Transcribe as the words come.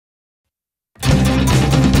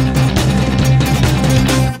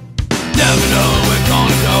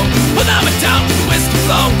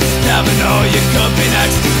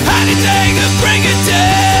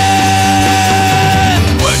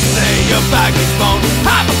family's phone.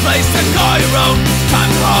 Have a place to call your own.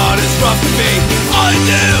 Times hard, it's rough to be. All you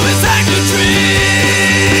do is hang your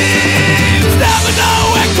dreams. Never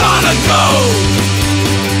know where gonna go.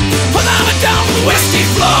 Put them down the whiskey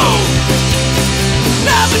flow.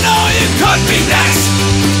 Never know you could be next.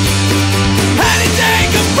 Any day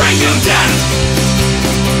can bring you death.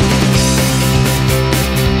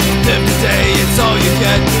 Live today, it's all you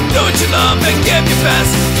get. Do what you love and give your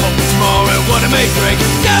best. Hope for tomorrow and what it may bring.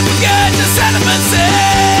 Never forget the sentiment sing.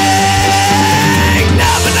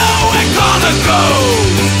 Never know where gonna go.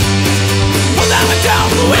 Pull them down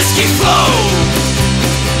the whiskey flow.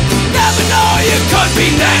 Never know you could be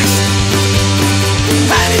next.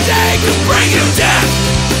 Any day could bring you death.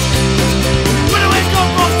 When I wake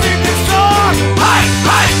up on sleeping star. Hi,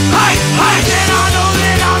 hi, hi, hi. Then I know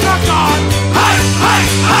that I'm not gone. Hi, hi,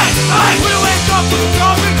 hi, hi. When I wake up with a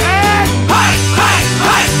broken head. Hi, hi,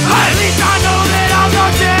 hi, hi. At least I know that I'm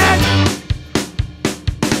not dead.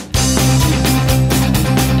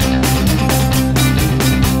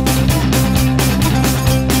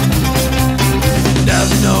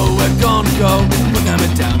 Never know where gonna go. We're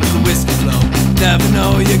coming down to the whiskey flow. Never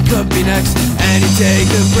know you could be next. Any day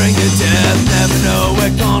could bring you death. Never know where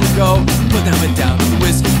gonna go. Put them down to the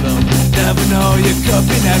whiskey flow. Never know you could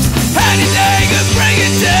be next. Any day could bring you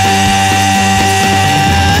death.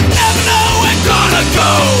 Never know where gonna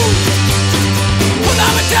go. Put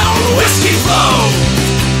them down to the whiskey